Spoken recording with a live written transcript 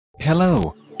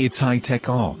Hello, it's High Tech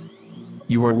All.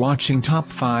 You are watching Top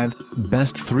 5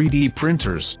 Best 3D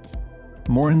Printers.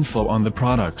 More info on the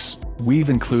products, we've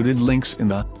included links in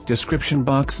the description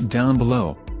box down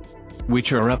below,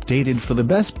 which are updated for the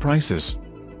best prices.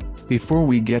 Before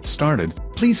we get started,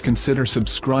 please consider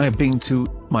subscribing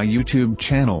to my YouTube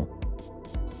channel.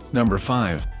 Number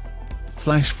 5.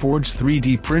 FlashForge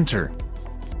 3D Printer.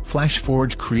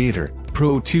 FlashForge Creator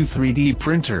Pro 2 3D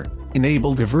Printer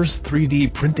enable diverse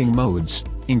 3D printing modes,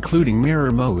 including mirror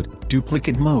mode,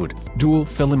 duplicate mode, dual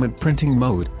filament printing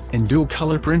mode, and dual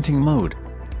color printing mode.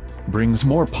 Brings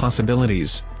more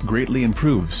possibilities, greatly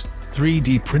improves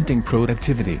 3D printing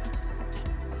productivity.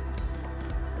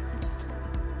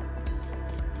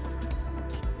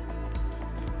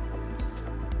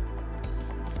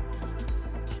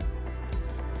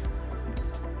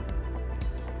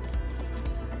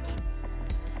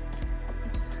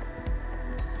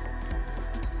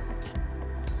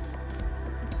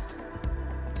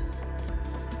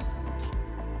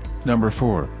 Number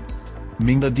 4.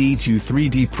 Mingda D2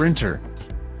 3D Printer.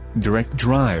 Direct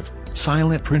drive,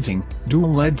 silent printing,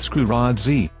 dual LED screw rod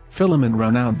Z, filament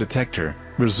runout detector,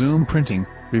 resume printing,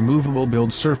 removable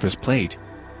build surface plate.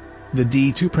 The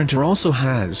D2 printer also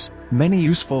has many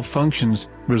useful functions.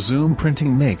 Resume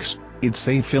printing makes it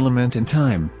save filament and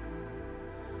time.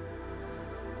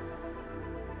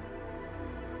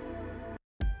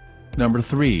 Number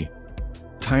 3.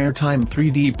 Tire Time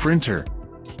 3D Printer.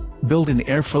 Built-in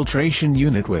air filtration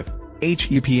unit with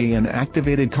HEPA and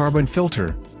activated carbon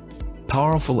filter.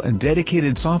 Powerful and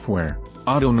dedicated software,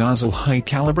 auto nozzle height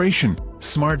calibration,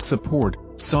 smart support,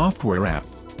 software app.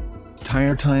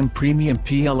 Tire Time Premium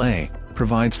PLA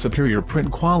provides superior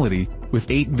print quality with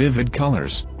 8 vivid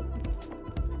colors.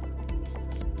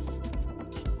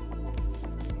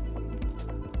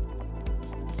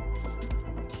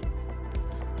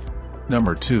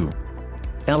 Number 2.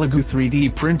 Elegoo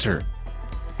 3D Printer.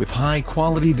 With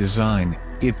high-quality design,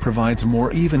 it provides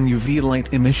more even UV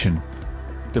light emission.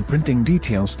 The printing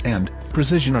details and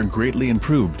precision are greatly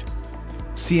improved.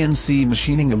 CNC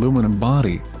machining aluminum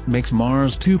body makes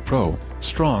Mars 2 Pro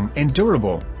strong and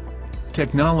durable.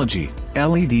 Technology,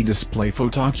 LED display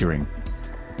photocuring.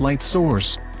 Light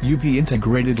source, UV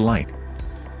integrated light.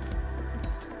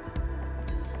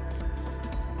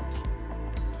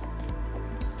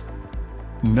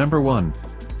 Number 1.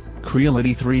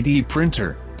 Creality 3D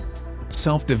Printer.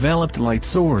 Self-developed light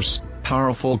source,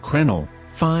 powerful Crenel,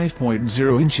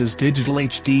 5.0 inches digital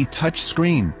HD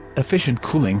touchscreen, efficient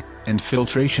cooling and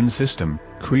filtration system.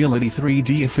 Creality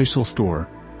 3D official store.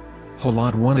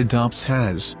 Holot 1 adopts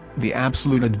has the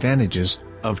absolute advantages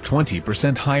of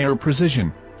 20% higher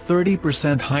precision,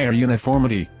 30% higher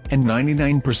uniformity, and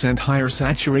 99% higher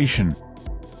saturation.